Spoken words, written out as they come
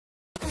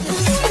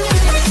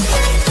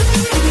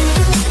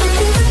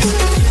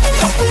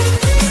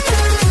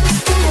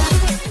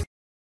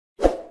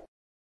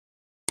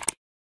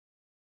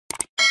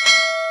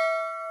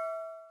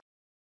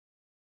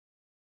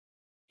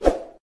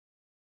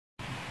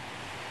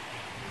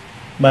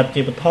បាទ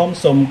ជាបឋម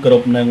សូមគោរ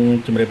ពនឹង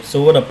ជម្រាប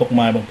សួរដល់ពុក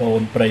ម៉ែបងប្អូ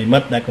នប្រិយមិ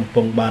ត្តដែលកំ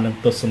ពុងបាននឹង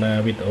ទស្សនា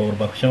វីដេអូរ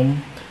បស់ខ្ញុំ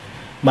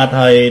បាទ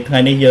ហើយថ្ងៃ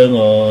នេះយើង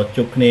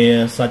ជួបគ្នា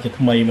សាច់ជា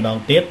ថ្មីម្ដង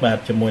ទៀតបាទ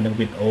ជាមួយនឹង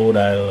វីដេអូ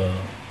ដែល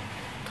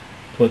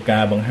ធ្វើកា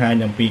របង្ហាញ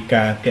អំពី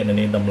ការគណ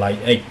នាតម្លៃ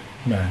x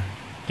បាទ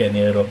គណ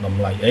នារកត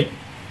ម្លៃ x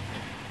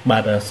បា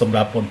ទសម្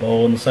រាប់បងប្អូ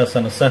នសិស្ស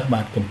និស្សិត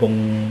បាទកំពុង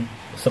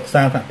សិក្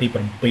សាថ្នាក់ទី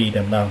 7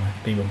 តែម្ដង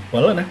ទី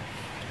 7 ណា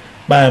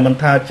បាទមិន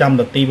ថាចាំ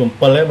តែទី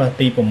 7 ទេបាទ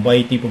ទី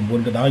 8 ទី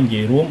 9 ក៏ដោយនិ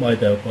យាយរួមឲ្យ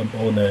តែបងប្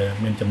អូន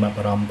មានចំណាប់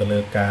អារម្មណ៍ទៅលើ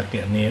ការគ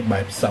ណនាបែ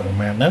បសមា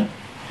មាត្រហ្នឹង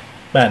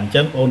បាទអញ្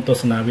ចឹងបងប្អូនទ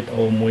ស្សនាវីដេ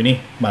អូមួយនេះ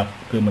បាទ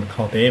គឺមិន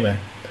ខុសទេបាទ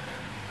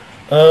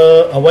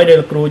អ្វីដែល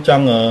លោកគ្រូច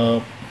ង់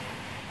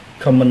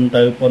comment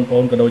ទៅបងប្អូ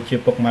នក៏ដូចជា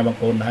ពុកម៉ែបង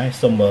ប្អូនដែរ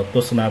សូមទ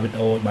ស្សនាវីដេ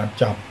អូឲ្យបាន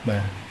ចប់បា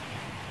ទ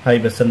ហើយ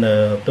បើសិន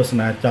ទស្ស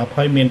នាចប់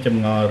ហើយមានច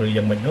ម្ងល់ឬ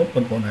យ៉ាងម៉េចនោះប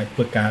ងប្អូនអាចធ្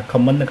វើការ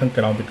comment នៅខាង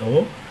ក្រោមវីដេអូ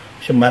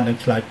ខ្ញុំបាទនឹង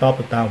ឆ្លើយតប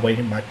ទៅតាមអ្វី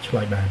ដែលអាចឆ្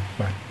លើយបាន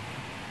បាទ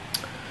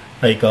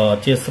ហើយក៏អ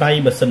ធិស្ឋាន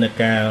បើសិនជា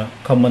ការ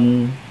comment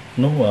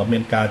នោះមា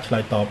នការឆ្លើ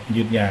យតប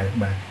យឺតយ៉ាវ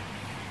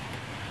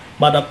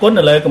បាទអរគុណ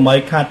ឥឡូវកុំឲ្យ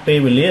ខាតពេល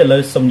វេលាឥឡូ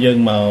វសូមយើង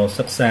មក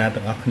សិក្សា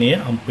ទាំងអស់គ្នា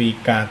អំពី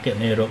ការគណ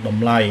នារកត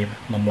ម្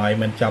លៃ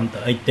មិនចាំទៅ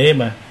x ទេ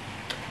បាទ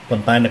ប៉ុ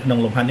ន្តែនៅក្នុង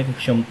លំហាត់នេះគឺ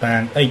ខ្ញុំតាំ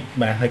ង x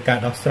បាទហើយការ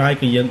ដោះស្រាយ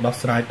គឺយើងដោះ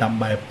ស្រាយតាម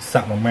បែបស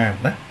មាមាត្រ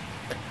ណា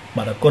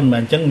បាទអរគុណបា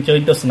ទអញ្ចឹងអញ្ជើញ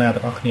ទស្សនា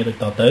ទាំងអស់គ្នាដូច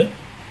តទៅ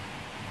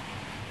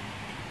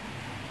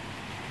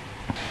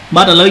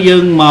បាទឥឡូវយើ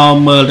ងមក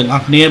មើលទាំងអ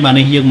ស់គ្នាបាទ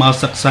នេះយើងមក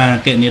សិក្សា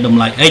គណនាតម្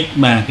លៃ x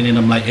បាទគណនា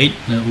តម្លៃ x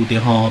ឧទា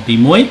ហរណ៍ទី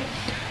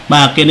 1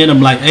បាទគណនាត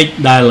ម្លៃ x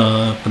ដែល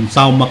បន្ស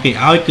ល់មកគេ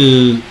ឲ្យគឺ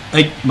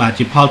x បាទ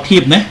ជាផលធៀ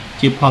បណា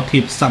ជាផលធៀ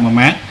បសមា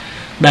មាត្រ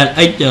ដែល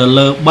x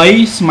លើ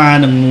3ស្មើ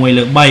នឹង1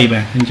លើ3បាទ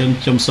អញ្ចឹង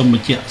ខ្ញុំសូមប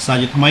ញ្ជាក់សារ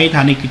ជាថ្មី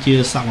ថានេះគឺជា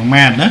សមា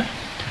មាត្រណា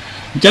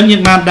អញ្ចឹងយើ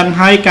ងបានដឹង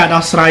ហើយការ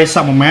ដោះស្រាយស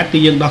មាមាត្រគឺ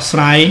យើងដោះស្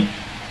រាយ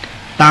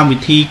តាមវិ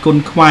ធីគុណ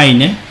ខ្វែង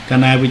ណាកាល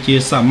ណាវាជា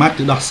សមាមាត្រ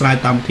គឺដោះស្រាយ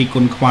តាមវិធី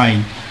គុណខ្វែង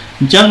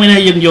អញ្ចឹងមានន័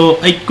យយើងយក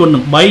x គុណនឹ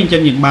ង3អញ្ចឹ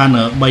ងយើងបាន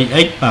 3x បា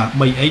ទ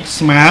 3x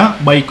ស្មើ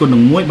3គុណនឹ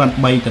ង1បាន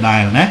3ដដែ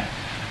លណា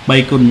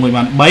3គុណ1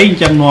បាន3អញ្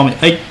ចឹងនាំឲ្យ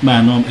x បា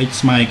ទនាំ x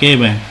ស្មើគេ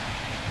បាទ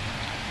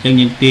អញ្ចឹង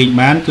យើងទាញ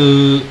បានគឺ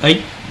x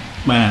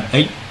បាទ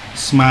x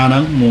ស្មើនឹ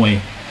ង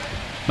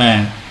1បា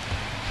ទ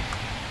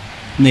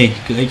នេះ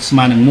គឺ x ស្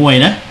មើនឹង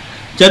1ណា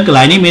អញ្ចឹងកន្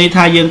លែងនេះមានន័យ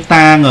ថាយើង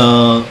តាំង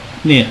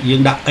នេះយើ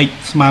ងដាក់ x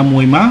ស្មើ1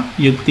មក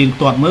យើងផ្ទៀងផ្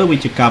ទាត់មើលវា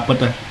ជាការពិ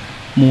ត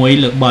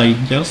1លើ3អ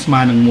ញ្ចឹងស្មើ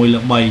នឹង1លើ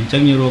3អញ្ចឹ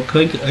ងយើងរក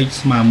ឃើញគឺ x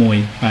ស្មើ1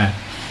បាទ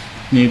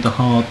នេះឧទាហ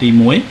រណ៍ទី1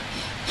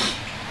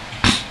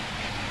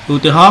ឧ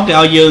ទាហរណ៍គេ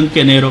ឲ្យយើងគ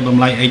ណនារកត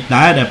ម្លៃ x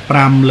ដែរដែល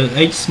5លើ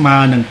x ស្មើ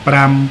នឹង5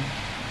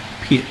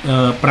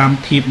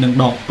ធៀបនឹង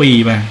ដក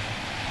2បាទ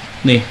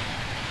នេះ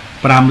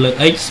5លើ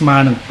x ស្មើ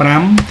នឹង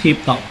5ធៀប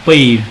ដក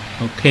2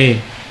អូខេ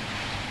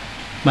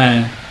បាទអ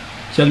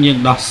ញ្ចឹងយើង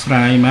ដោះស្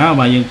រាយមក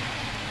បាទយើង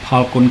ផ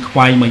លគុណខ្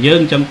វែងមកយើង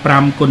អញ្ចឹង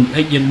5គុណ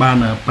x យើងបាន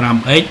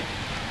 5x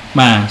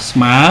បាទស្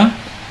មើ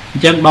អ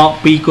ញ្ចឹងដក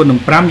2គុណនឹង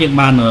5យើង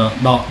បាន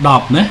ដក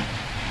10ណា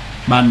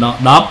បានដក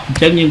10អ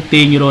ញ្ចឹងយើង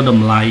ទាញរកត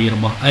ម្លៃរ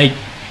បស់ x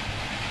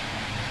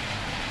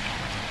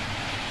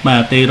បា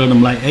ទទាញរកត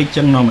ម្លៃ x អញ្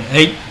ចឹងនាំឲ្យ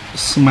x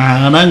ស្មើ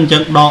ហ្នឹងអញ្ចឹ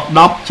ងដក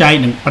10ចែក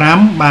នឹង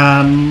5បា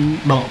ន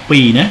ដក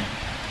2ណា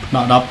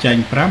ដក10ចែក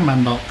5បាន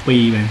ដក2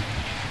បាទ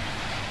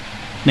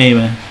នេះ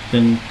បាទចឹ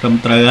ងត្រឹម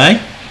ត្រូវហើយ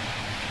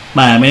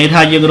បាទមានន័យ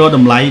ថាយើងរកត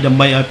ម្លៃដើម្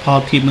បីឲ្យផល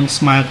ធៀបនឹង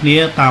ស្មើគ្នា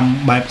តាម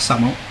បែបស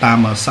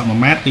មា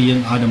មាត្រគឺយើង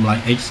ឲ្យតម្លៃ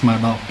x ស្មើ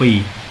ដក2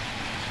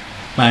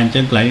បាទអញ្ចឹ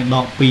ងកន្លែងដ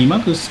ក2មក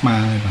គឺស្មើ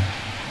ហើយបាទ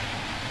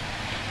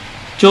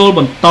ចូលប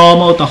ន្ត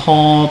មកឧទាហ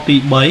រណ៍ទី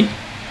3បាទ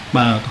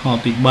ឧទាហរ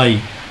ណ៍ទី3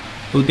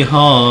ឧទាហ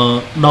រណ៍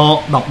ដក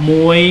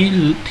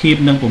11ធៀប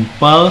នឹង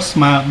7ស្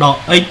មើដក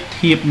x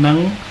ធៀបនឹង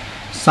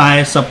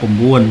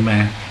49បា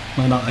ទម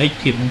កដក x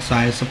ធៀបនឹង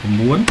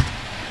49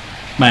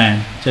បាទអ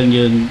ញ្ចឹង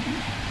យើង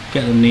គ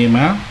ណនាម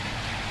ក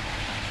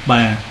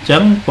បាទអញ្ចឹ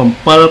ង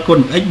7គុណ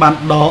x បាន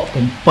ដក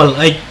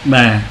 7x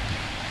បាទ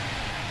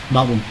ដ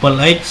ក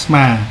 7x ស្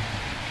មើ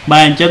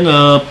បាទអញ្ចឹង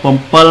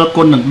7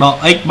គុណនឹងដក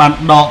x បាន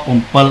ដក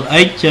 7x អ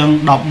ញ្ចឹង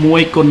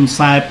11គុណ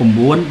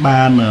49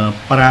បាន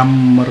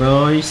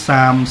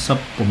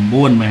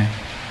539បាទ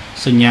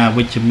សញ្ញា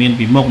វិជ្ជមាន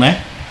ពីមុខណា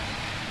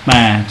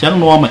បាទអញ្ចឹង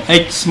នាំឲ្យ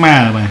x ស្មើ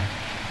បាទ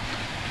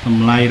ត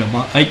ម្លៃរប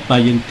ស់ x បើ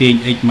យើងទាញ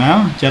x មក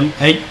អញ្ចឹង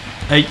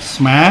x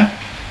ស្មើ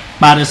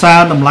បាទដោយសារ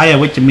តម្លៃអ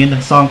វិជ្ជមាន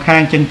ទាំងសងខា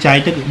ងចឹងចែក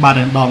ទៅគឺបាទ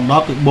ដងដ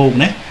កគឺបូក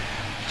ណាអ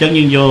ញ្ចឹង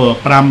យើងយក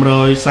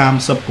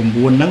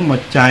539ហ្នឹងម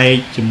កចែក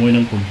ជាមួយនឹ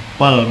ង7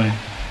បាទ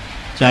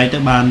ចែកទៅ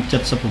បាន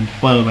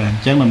77បាទអ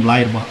ញ្ចឹងតម្លៃ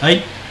របស់ x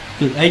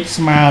គឺ x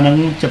ស្មើនឹង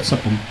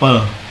77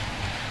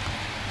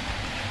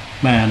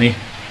បាទនេះ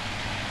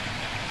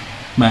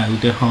បាទឧ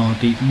ទាហរណ៍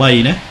ទី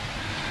3ណា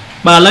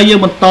បាទឥឡូវយើង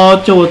បន្ត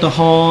ចូលឧទាហ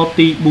រណ៍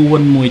ទី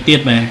4មួយទៀត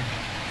បាទ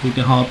ឧ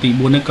ទាហរណ៍ទី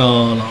4នេះក៏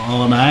ល្អ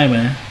ដែរ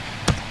បាទ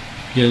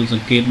យើងស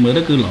ង្កេតមើល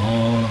ទៅគឺល្អ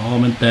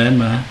មែនតើ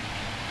បាទ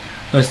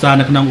ដោយសារ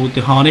នៅក្នុងឧ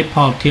ទាហរណ៍នេះផ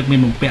លធៀបមាន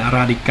បំពាក់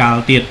រ៉ាឌីកាល់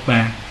ទៀត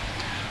បាទ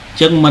អញ្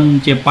ចឹងមិន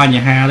ជាប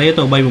ញ្ហាទេ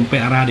ទោះបីបំពា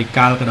ក់រ៉ាឌី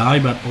កាល់ក៏ដោយ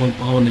បាទបង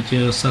ប្អូនដែលជា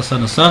សិស្ស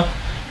និស្សិត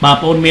បាទបង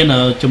ប្អូនមាន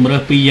ជំរើ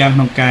សពីរយ៉ាង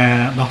ក្នុងការ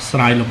ដោះស្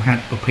រាយលំហា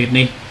ត់ប្រភេទ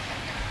នេះ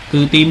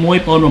គឺទី1បង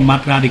បំប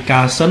ត្តិ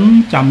radical សិន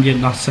ចាំយើង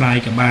ដោះស្រាយ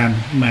ក៏បាន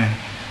បាទ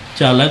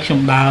ចាឥឡូវខ្ញុំ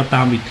ដើរ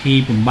តាមវិធី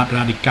បំបត្តិ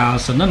radical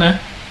សិនណា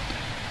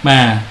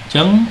បាទអញ្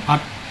ចឹងអ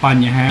ត់ប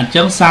ញ្ហាអញ្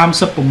ចឹង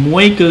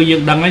36គឺយើ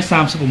ងដឹងហើយ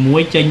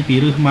36ចេញពី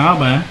រឹសមក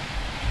បាទ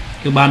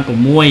គឺបាន6អ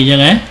ញ្ចឹង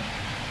ណា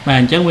បាទ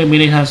អញ្ចឹងវាមាន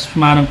ន័យថាស្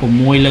មើនឹង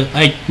6លើ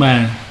x បា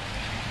ទ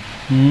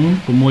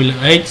6លើ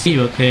x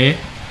អូខេ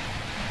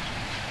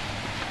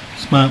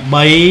ស្មើ3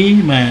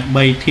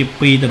បាទ3ធៀប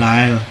2ដដែ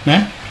លណា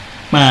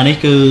បាទនេះ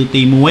គឺ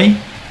ទី1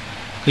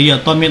គឺយើង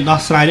អត់មានដោះ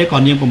ស្រាយទេ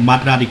cònយើងបំប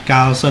ត្តិ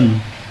radical សិន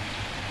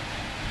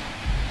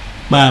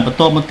បាទបន្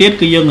ទាប់មកទៀត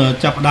គឺយើង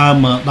ចាប់ដើម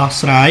ដោះ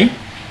ស្រាយ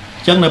អ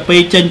ញ្ចឹងនៅពេ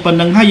លចេញប៉ុណ្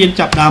ណឹងហើយយើង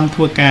ចាប់ដើមធ្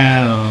វើការ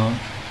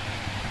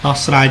ដោះ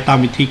ស្រាយតាម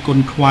វិធីគុណ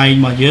ខ្វែងរ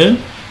បស់យើងអ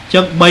ញ្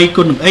ចឹង3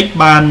គុណនឹង x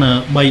បាន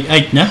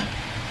 3x ណា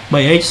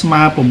 3x ស្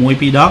មើ6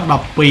 2ដង 12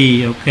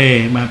អូខេ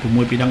បាទ6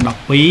 2ដង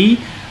 12អ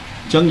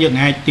ញ្ចឹងយើង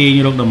អាចទាញ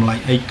រកតម្លៃ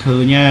x ឃើ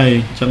ញហើយ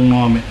អញ្ចឹង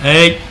នាំឲ្យ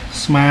x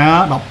ស្មើ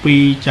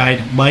12ចែក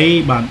នឹង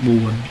3បាន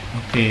4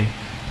អូខេ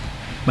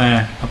បាទ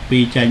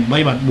12ចែក3បា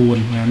ន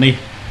4បាទ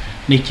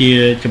នេះជា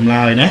ចម្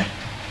លើយណា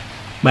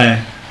បាទ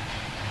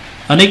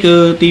អានេះគឺ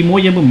ទី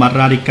1យើងបំបត្តិ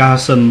radical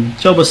សិន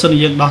ចុះបើសិន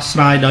យើងដោះស្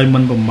រាយដោយមិ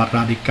នបំបត្តិ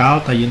radical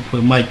តែយើងធ្វើ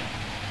ម៉េច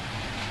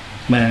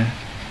បាទអ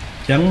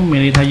ញ្ចឹងមាន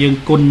ន័យថាយើង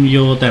គុណយ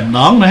កតែម្ដ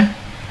ងណា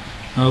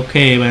អូ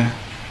ខេបាទ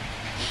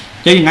អ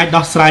ញ្ចឹងយើងអាច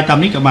ដោះស្រាយតាម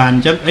នេះក៏បានអ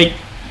ញ្ចឹង x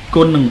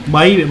គុណនឹង3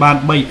វាបាន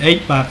 3x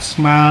បាទស្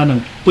មើនឹង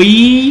2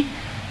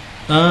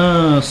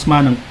ស្មើ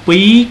នឹង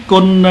2គុ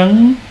ណនឹង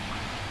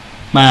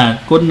បាទ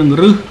គុណនឹង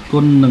រឹ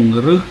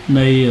ស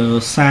នៃ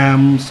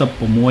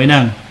36ហ្នឹ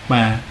ង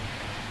បាទ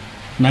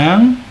ហ្នឹង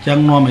អញ្ចឹង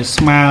នាំឲ្យ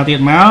ស្មើទៀត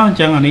មកអញ្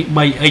ចឹងអានេះ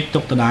 3x ទុ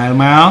កដដែល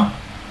មក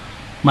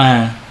បាទ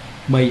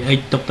 3x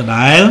ទុកដ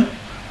ដែល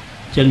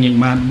អញ្ចឹងយើង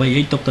បាន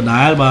 3x ទុកដ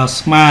ដែលបាទ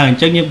ស្មើអញ្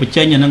ចឹងយើងបញ្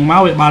ចេញអាហ្នឹងម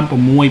កវាបាន6 2ដ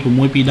ង 12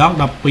បាទ6 2ដង 12អ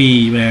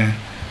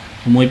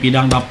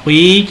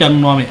ញ្ចឹង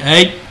នាំឲ្យ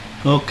x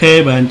អូខេ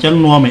បាទអញ្ចឹង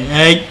នាំឲ្យ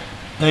x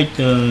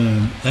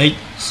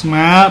ស្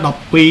មើ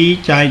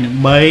12ចែកនឹង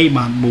3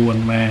បាន4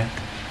បាទ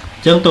អ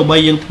ញ្ចឹងទោះបី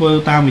យើងធ្វើ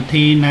តាមវិ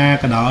ធីណា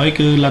ក៏ដោយ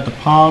គឺលទ្ធ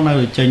ផលនៅ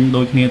តែចេញ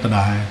ដូចគ្នាដ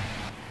ដែល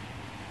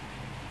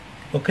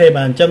អូខេ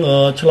បាទអញ្ចឹង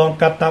ឆ្លង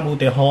កាត់តាមឧ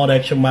ទាហរណ៍ដែ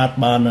លខ្ញុំបា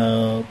ន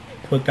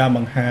ធ្វើការប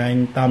ង្ហាញ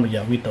តាមរ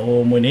យៈវីដេអូ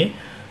មួយនេះ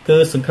គឺ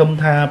សង្ឃឹម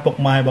ថាពុក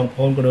ម៉ែបងប្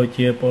អូនក៏ដូច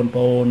ជាបង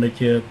ប្អូនដែល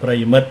ជាប្រិ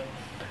យមិត្ត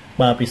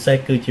បាទពិសេស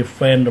គឺជា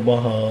fan រប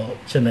ស់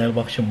channel រប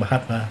ស់ខ្ញុំបា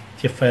ទ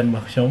ជា fan រប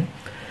ស់ខ្ញុំ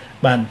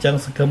បាទអញ្ចឹង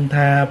សង្ឃឹម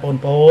ថាបង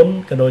ប្អូន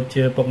ក៏ដូច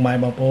ជាពុកម៉ែ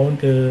បងប្អូន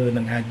គឺ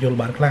នឹងអាចយល់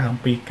បានខ្លះអំ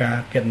ពីការ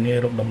គណនា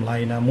រកតម្លៃ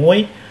ណាមួយ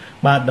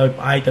បាទដោយ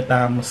ផ្អែកទៅ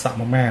តាមស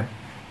មាមាត្រ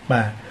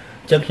បាទ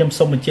អញ្ចឹងខ្ញុំ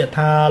សូមបញ្ជាក់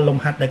ថាលំ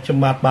ហាត់ដែលខ្ញុំ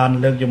បាន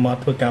លើកយកមក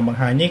ធ្វើការបង្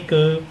ហាញនេះ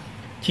គឺ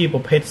ជាប្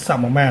រភេទស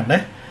មាមាត្រណា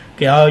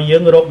គេឲ្យយើ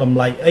ងរកតម្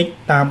លៃ x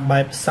តាមបែ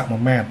បសមា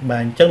មាត្របា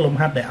ទអញ្ចឹងលំ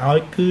ហាត់ដែលឲ្យ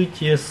គឺ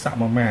ជាស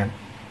មាមាត្រ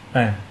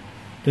បាទ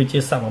គឺជា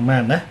សមាមា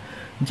ត្រណា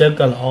អញ្ចឹង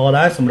ក៏ល្អ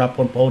ដែរសម្រាប់ប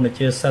ងប្អូនដែល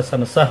ជាសិស្ស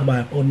បាទប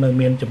ងប្អូននៅ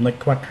មានចំណុច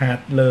ខ្វះខាត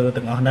លើ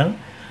ទាំងអស់ហ្នឹង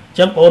អញ្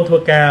ចឹងបងប្អូនធ្វើ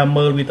ការ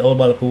មើលវីដេអូរ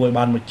បស់លោកគ្រូឲ្យ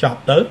បានមកចប់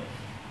ទៅ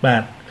បា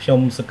ទខ្ញុំ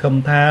សង្ឃឹម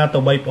ថា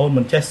ទោះបីបងប្អូន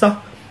មិនចេះសោះ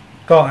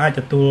ក៏អាច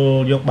ទទួល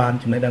យកបាន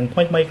ចំណេះដឹងថ្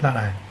មីខ្លះ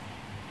ដែរ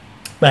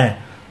បាទ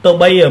ទោះ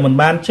បីមិន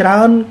បានច្រើ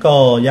នក៏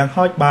យ៉ាង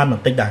ហោចបានប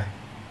ន្តិចដែរ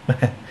បា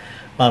ទ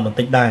បានបន្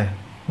តិចដែរ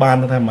បាន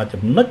ថាមក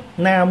ចំណុច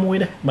ណាមួយ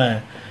ដែរបាទ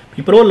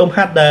ពីព្រោះលំ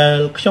ហាត់ដែល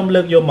ខ្ញុំ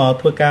លើកយកមក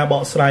ធ្វើការប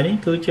កស្រាយនេះ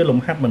គឺជាលំ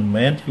ហាត់មិន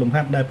មែនជាលំ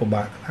ហាត់ដែលពិ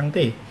បាកខ្លាំង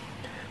ទេ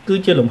គឺ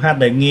ជាលំហាត់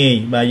ដែលងាយ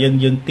បាទ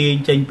យើងទាញ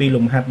ចេញពី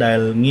លំហាត់ដែល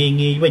ងា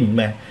យវិញ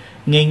បាទ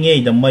ងាយ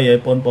ដើម្បីឲ្យ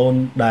បងប្អូន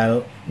ដែល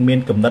មាន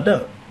កម្រិត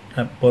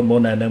បងប្អូ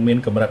នដែលនៅមាន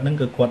កម្រិតហ្នឹង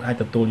គឺគាត់អាច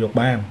ទទួលយក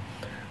បាន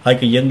ហើយ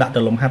ក៏យើងដាក់ទៅ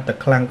លំហាត់តែ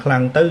ខ្លាំ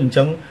ងទៅអញ្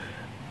ចឹង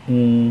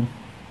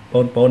ប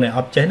ងប្អូនដែលអ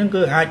ត់ចេះហ្នឹង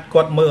គឺអាច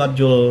គាត់មើលអត់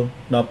យល់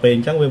ដល់ពេលអ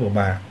ញ្ចឹងវាពិ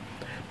បាក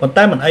ប៉ុន្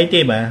តែមិនអីទេ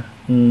បាទ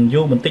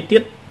យូរបន្តិចទៀ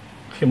ត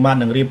ខ្ញុំបាន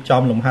នឹងរៀប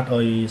ចំលំហាត់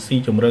ឲ្យស៊ី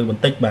ជម្រៅប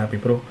ន្តិចបាទពី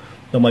ព្រោះ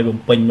ដើម្បីបំ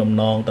ពេញបំ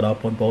ណងទៅដល់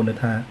បងប្អូនដែល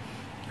ថា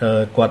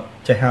គាត់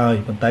ចេះហើយ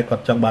ប៉ុន្តែគា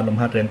ត់ចង់បានលំ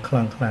ហាត់រៀនខ្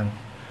លាំង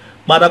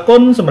បាទអរគុ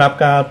ណសម្រាប់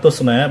ការទស្ស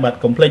នាបាទ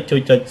កុំភ្លេចជួ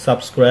យចុច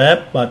Subscribe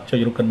បាទចុច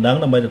រូបកណ្ដឹង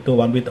ដើម្បីទទួល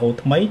បានវីដេអូ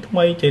ថ្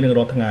មីជារៀង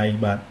រាល់ថ្ងៃ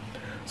បាទ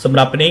សម្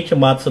រាប់ពេលនេះខ្ញុំ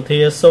បាទសុធា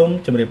សូម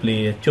ជម្រាបលា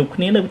ជួបគ្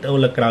នានៅវីដេអូ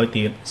លើកក្រោយ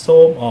ទៀតសូ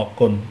មអរ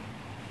គុណ